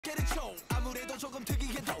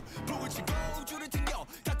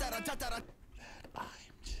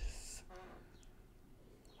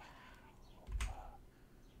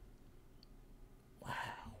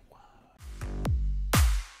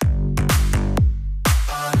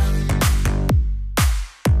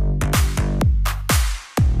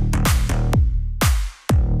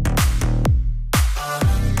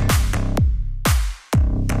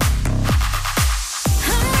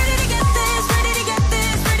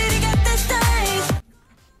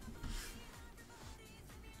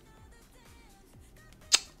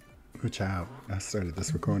Ciao. I started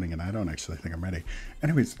this recording and I don't actually think I'm ready.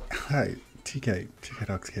 Anyways, hi, TK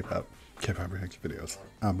Talks K-pop reaction videos,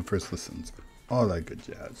 album first listens, all that good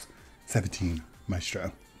jazz. 17,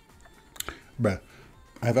 Maestro. Bruh,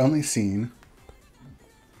 I've only seen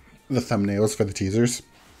the thumbnails for the teasers,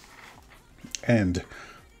 and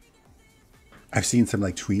I've seen some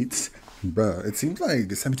like tweets. Bruh, it seems like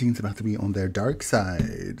 17's about to be on their dark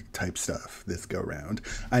side type stuff this go round.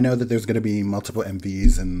 I know that there's going to be multiple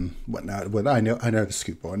MVs and whatnot. Well, I know the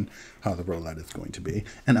scoop on how the rollout is going to be,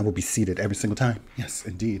 and I will be seated every single time. Yes,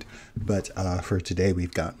 indeed. But for today,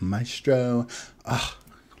 we've got Maestro.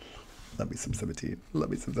 Love me some 17.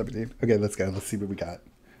 Love me some 17. Okay, let's go. Let's see what we got.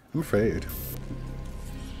 I'm afraid.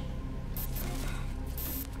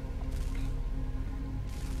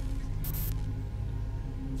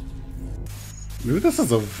 Ooh, this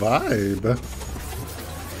is a vibe.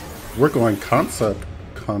 We're going concept.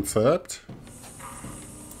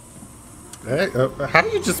 Hey, how do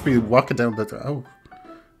you just be walking down the... Oh,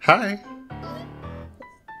 hi.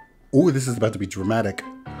 Ooh, this is about to be dramatic.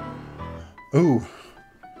 Ooh.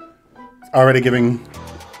 Already giving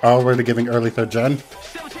early third gen.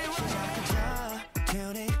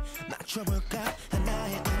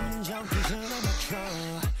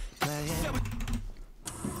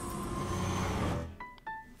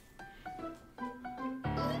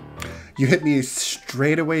 You hit me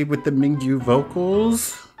straight away with the Mingyu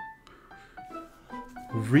vocals?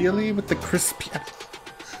 Really? With the crispy...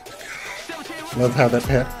 Love how that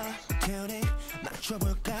pat...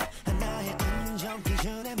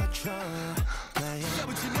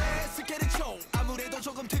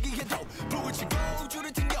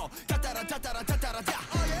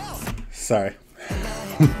 Sorry.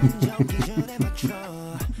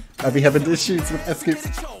 I'll be having issues with escapes.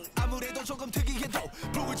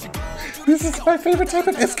 This is my favorite type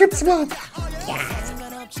of escape swap. Yes.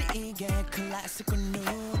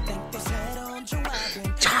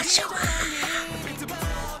 Joshua.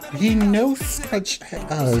 He knows such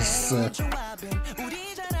us.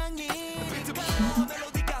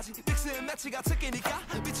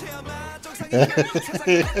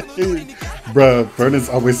 Bruh, Vernon's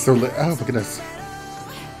always so lit. Oh my goodness.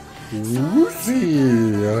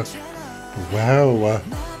 Woozy. Wow.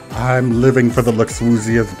 I'm living for the looks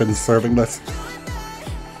Woozy has been serving us.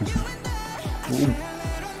 Ooh.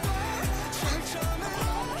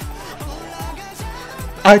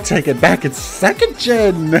 I take it back, it's second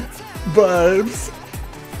gen, Bubs.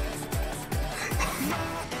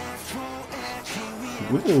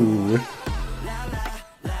 Ooh.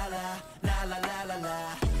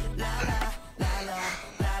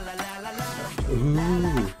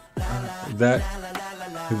 Ooh. That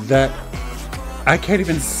I can't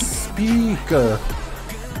even speak.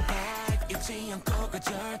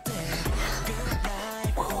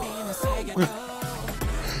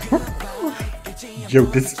 Yo,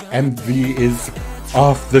 this MV is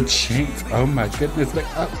off the chains. Oh my goodness. Like,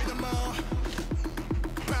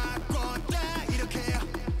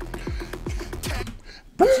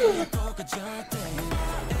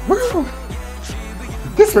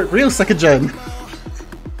 this went real second gen.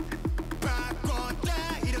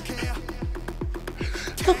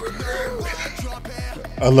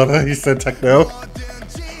 I love how he said techno.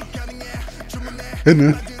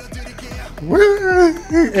 And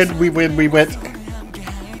we went.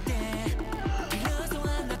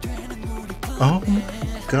 Oh my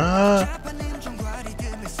god.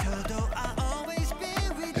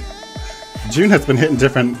 June has been hitting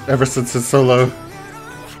different ever since his solo.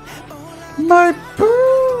 My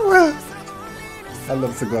boo! I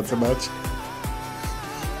love Singlet so much.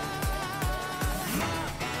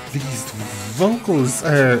 These vocals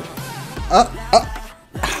are...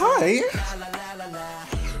 hi!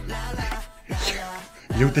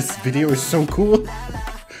 Yo, this video is so cool.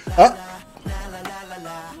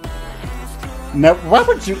 Now, why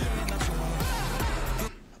would you...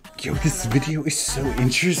 Yo, this video is so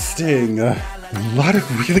interesting. A lot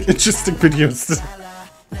of really interesting videos.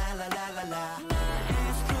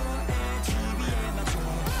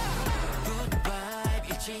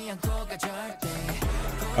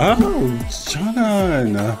 Oh,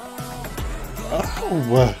 John.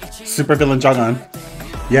 Oh, super villain John.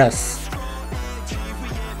 Yes.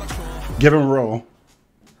 Give him a roll.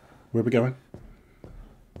 Where are we going?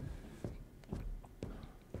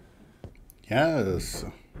 Yes.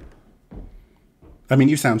 I mean,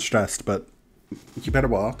 you sound stressed, but you better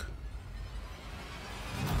walk.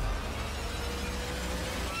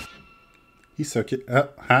 He's so cute.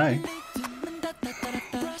 Hi.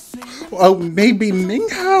 Oh, maybe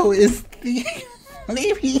Minghao is the...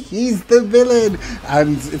 Maybe he's the villain.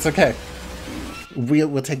 And it's okay.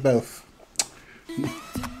 We'll take both.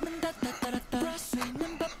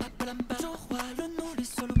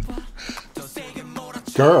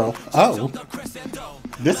 Girl. Oh.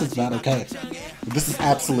 This is not okay. This is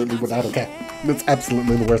absolutely not okay. That's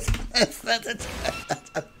absolutely the worst.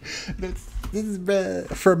 This is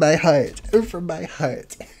for my heart. For my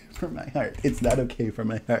heart. For my heart. It's not okay for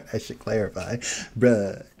my heart. I should clarify.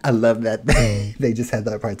 Bruh, I love that they just had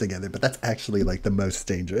that part together, but that's actually like the most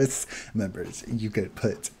dangerous members you could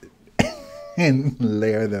put and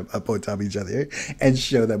layer them up on top of each other and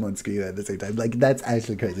show them on screen at the same time. Like, that's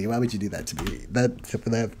actually crazy. Why would you do that to me? That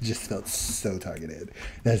just felt so targeted.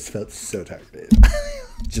 That just felt so targeted.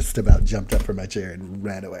 Just about jumped up from my chair and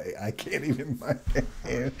ran away. I can't even mark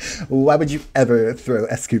it. Why would you ever throw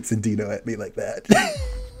S-Scoops and Dino at me like that?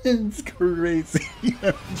 It's crazy. Would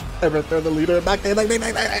you ever throw the leader back there like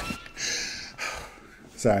that?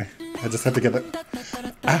 Sorry. I just had to get it.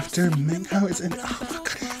 After Minghao is in... Oh my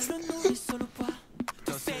goodness.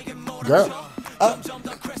 Girl. Oh.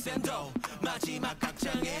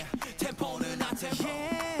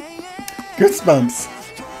 Goosebumps.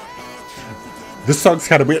 This song's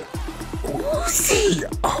kind of weird. Oh, see.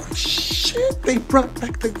 Oh, shit. They brought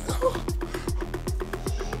back the... Oh.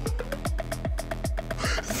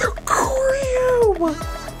 The choreo.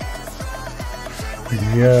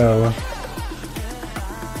 Yeah.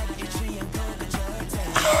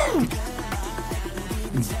 Oh.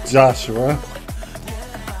 Joshua.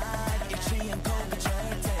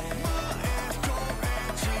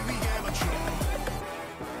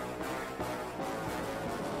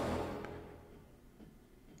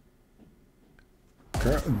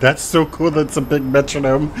 Girl, that's so cool. That's a big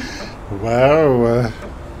metronome. Wow.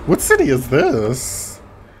 What city is this?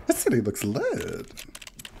 This city looks lit.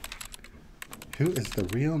 Who is the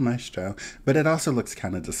real maestro? But it also looks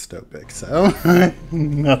kind of dystopic, so...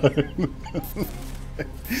 No.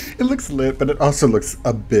 It looks lit, but it also looks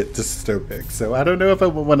a bit dystopic, so I don't know if I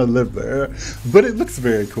would want to live there. But it looks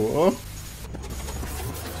very cool.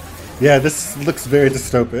 Yeah, this looks very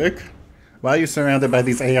dystopic. Why are you surrounded by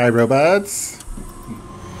these AI robots?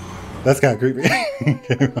 That's kind of creepy.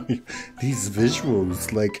 These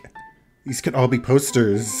visuals, like, these could all be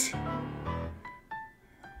posters.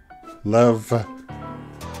 Love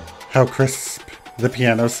how crisp the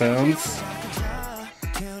piano sounds.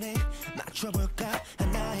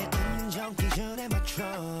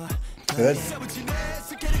 Good.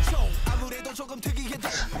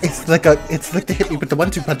 It's like they hit me with the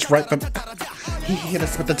 1-2 punch right from. He hit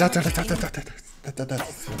us with the da da da da da da da da.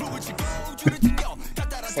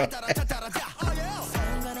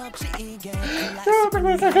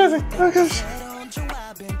 Oh gosh.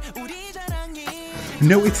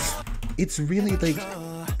 No, it's really like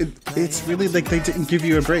it's really like they didn't give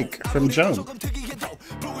you a break from jump.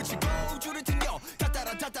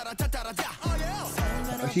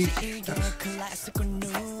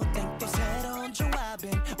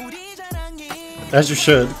 As you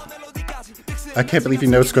should. I can't believe he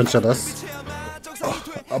no scrunched us.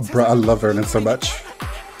 Oh, bro, I love Vernon so much.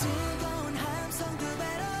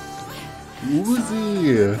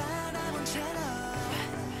 Woozy.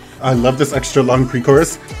 I love this extra long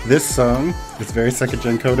pre-chorus. This song is very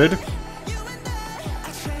second-gen coded.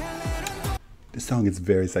 This song is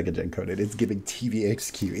very second-gen coded. It's giving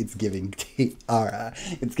TVXQ. It's giving Tiara.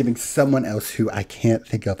 It's giving someone else who I can't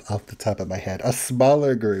think of off the top of my head. A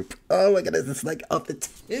smaller group. Oh my goodness, it's like off the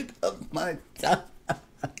tip of my tongue.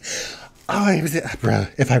 Oh, it was it, bruh.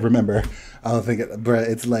 If I remember, I'll think it, bruh.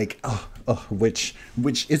 It's like which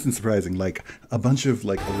isn't surprising. Like a bunch of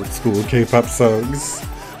like old school K-pop songs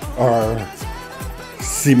are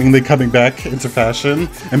seemingly coming back into fashion.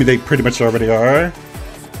 I mean, they pretty much already are.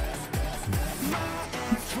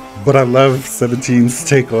 But I love 17's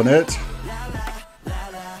take on it.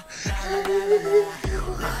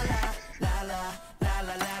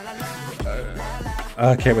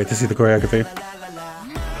 I can't wait to see the choreography.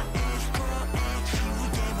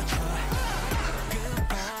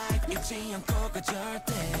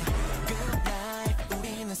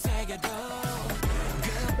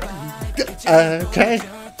 Okay.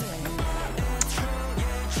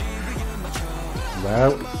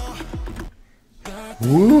 Wow.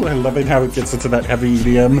 Woo, I'm loving how it gets into that heavy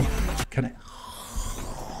EDM. Can I?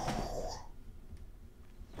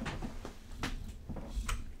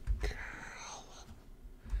 Girl.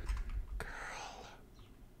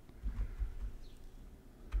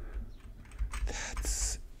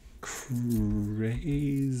 That's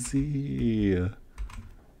crazy.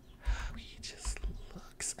 How he just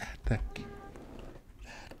looks at that.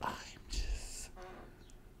 I'm just.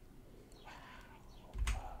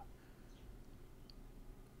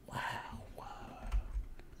 Wow.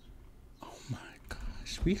 Oh my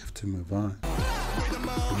gosh, we have to move on.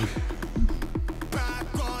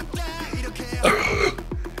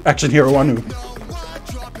 Action hero Wanu.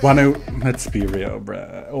 Wanu, let's be real,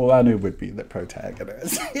 bruh. Wanu would be the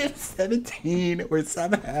protagonist. It's 17, or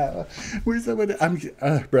somehow,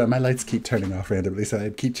 bruh, my lights keep turning off randomly, so I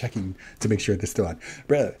keep checking to make sure they're still on.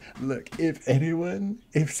 Bruh, look, if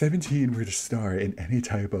 17 were to star in any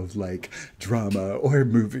type of, like, drama or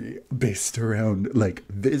movie based around, like,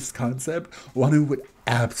 this concept, Wanu would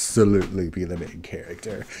absolutely be the main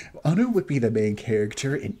character. Anu would be the main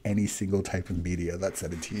character in any single type of media that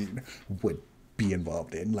 17 would be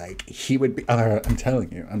involved in. Like, he would be, I'm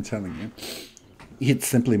telling you. It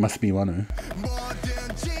simply must be Anu.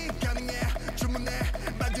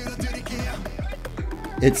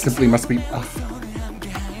 It simply must be.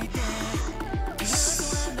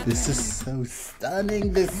 This is so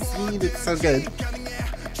stunning, this scene, it's so good.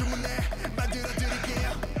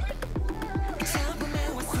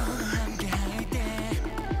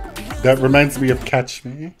 That reminds me of Catch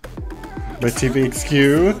Me by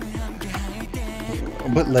TVXQ.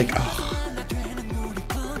 But like, oh.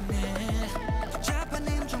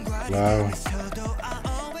 Wow.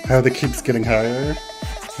 How the keeps getting higher.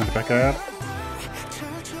 And back up.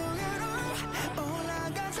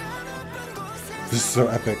 This is so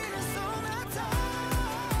epic.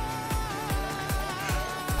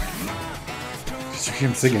 Did you hear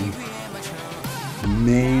him singing?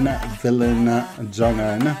 Main villain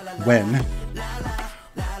Jong'un when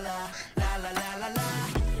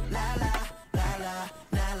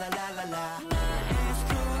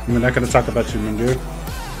we're not going to talk about you, Mindu.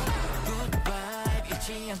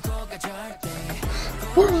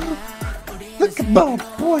 Look at my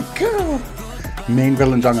boy, girl. Main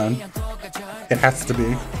villain Jong'un. It has to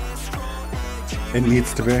be. It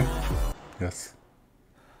needs to be. Yes.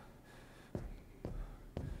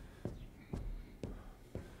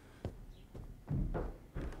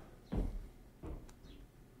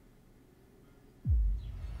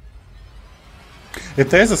 If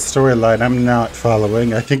there's a storyline I'm not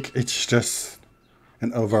following, I think it's just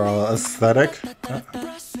an overall aesthetic.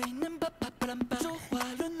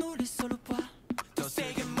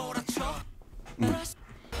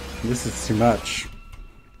 This is too much.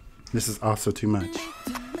 This is also too much.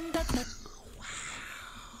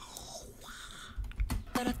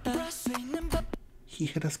 He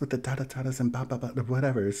hit us with the da-da-da-das and ba-ba-ba, the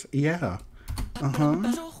whatevers. Yeah.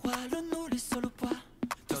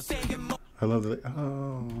 I love the.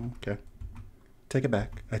 Oh, okay. Take it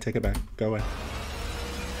back. I take it back. Go away.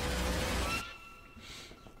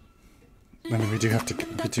 I mean, we do have to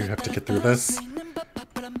get through this.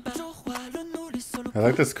 I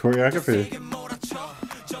like this choreography.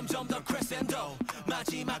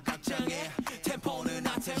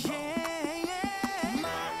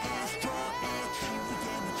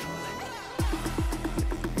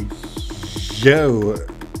 Yo,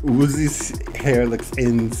 Woozy's hair looks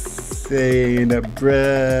insane,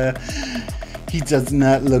 bruh. He does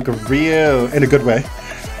not look real in a good way.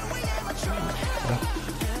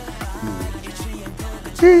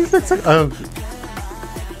 He looks like,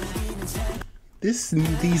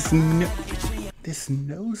 this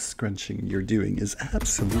nose scrunching you're doing is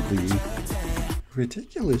absolutely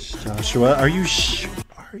ridiculous, Joshua. Are you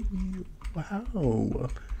wow.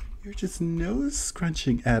 You're just nose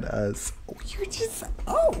scrunching at us.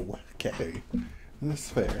 Oh, okay.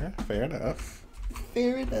 That's fair. Fair enough.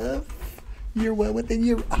 Fair enough. You're well within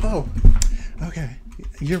your, okay.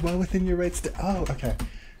 You're well within your rights to, okay.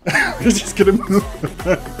 We're just gonna move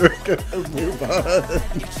on. We're gonna move on.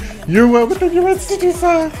 You're well within your rights to do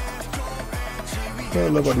so. I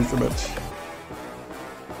love Bunny so much.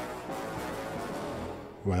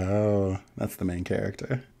 Wow, that's the main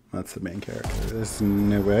character. That's the main character. There's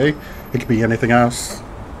no way it could be anything else.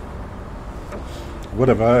 What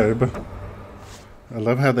a vibe. I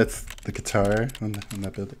love how that's the guitar on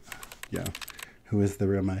that building. Yeah. Who is the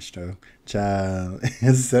real maestro? Child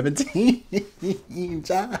is 17.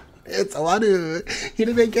 Child, it's Wanu. He's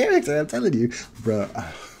the main character, I'm telling you. Bro.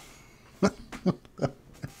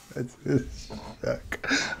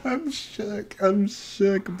 I'm shook. I'm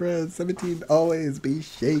shook, bruh. 17 always be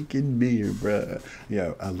shaking me, bruh.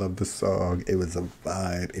 Yo, I love the song. It was a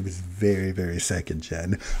vibe. It was very, very second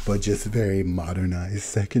gen, but just very modernized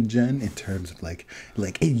second gen in terms of like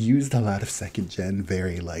it used a lot of second gen,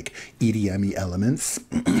 very like EDM-y elements,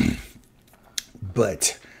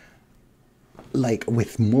 but like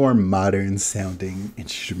with more modern sounding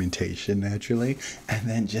instrumentation naturally, and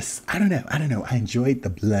then just I don't know, I enjoyed the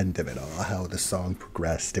blend of it all, how the song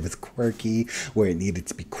progressed. It was quirky where it needed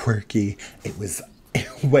to be quirky, it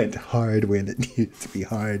went hard when it needed to be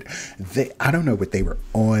hard. I don't know what they were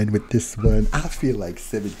on with this one. I feel like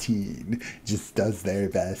 17 just does their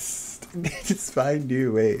best. They just find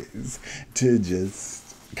new ways to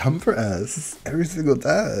just come for us every single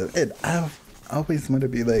time, and I always want to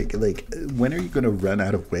be like, when are you gonna run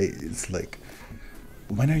out of ways? Like,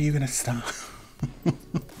 when are you gonna stop?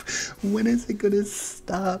 When is it gonna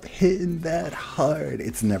stop hitting that hard?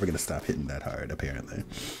 It's never gonna stop hitting that hard, apparently.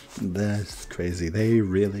 That's crazy. They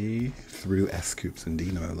really threw S-Scoops and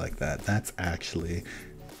Dino like that. That's actually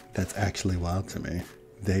wild to me.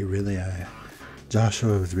 They really,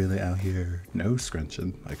 Joshua was really out here nose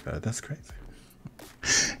scrunching like that. That's crazy.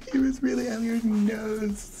 He was really out here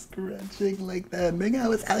nose scratching like that. Minghao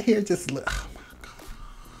was out here just oh my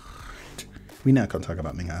god. We're not gonna talk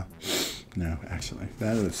about Minghao. No, actually,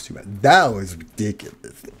 that was too bad. That was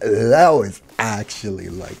ridiculous. That was actually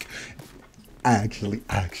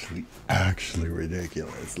actually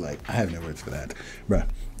ridiculous. Like, I have no words for that. Bruh,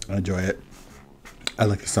 I enjoy it. I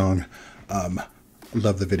like the song.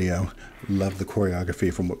 Love the video. Love the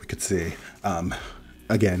choreography from what we could see.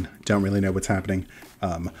 Again, don't really know what's happening.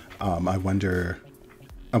 I wonder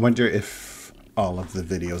if all of the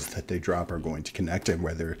videos that they drop are going to connect, and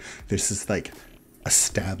whether this is like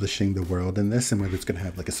establishing the world in this, and whether it's going to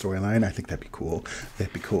have like a storyline. I think that'd be cool.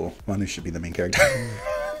 That'd be cool. Wanu should be the main character.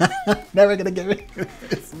 Never gonna give me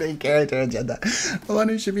this main character agenda.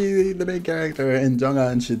 Wanu should be the main character, and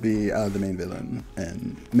Jonghan should be the main villain,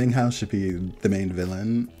 and Minghao should be the main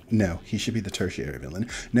villain. No, he should be the tertiary villain.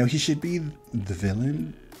 No, he should be the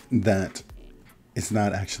villain that is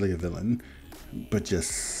not actually a villain, but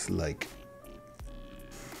just like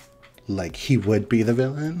he would be the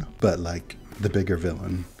villain, but like the bigger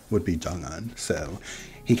villain would be Jonghan. So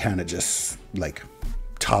he kind of just like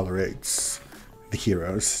tolerates the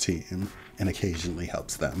heroes team and occasionally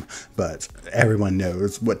helps them, but everyone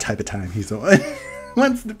knows what type of time he's on.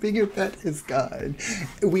 Once the bigger pet is gone,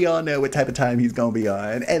 we all know what type of time he's gonna be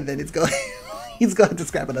on, and then he's going to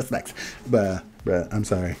scrap at us next. Bruh, I'm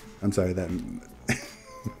sorry that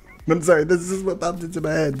I'm sorry, this is what popped into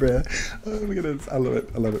my head, bruh. Oh my goodness, I love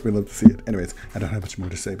it, we love to see it. Anyways, I don't have much more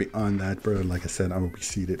to say beyond that, bro. Like I said, I will be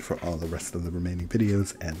seated for all the rest of the remaining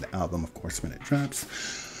videos, and the album, of course, when it drops.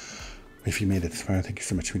 If you made it this far, thank you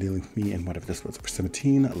so much for dealing with me and whatever this was for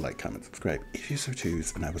 17. Like, comment, subscribe if you so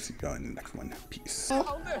choose, and I will see you all in the next one. Peace.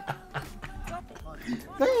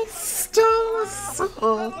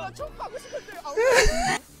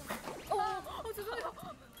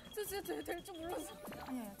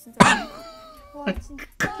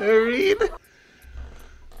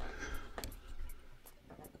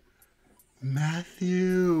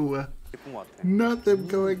 Matthew, not them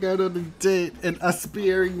going out on a date and us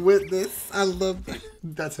bearing witness. I love that.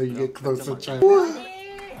 That's how you get closer, child.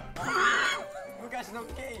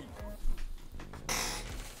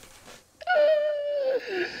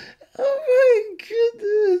 Oh my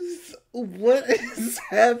goodness, what is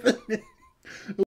happening?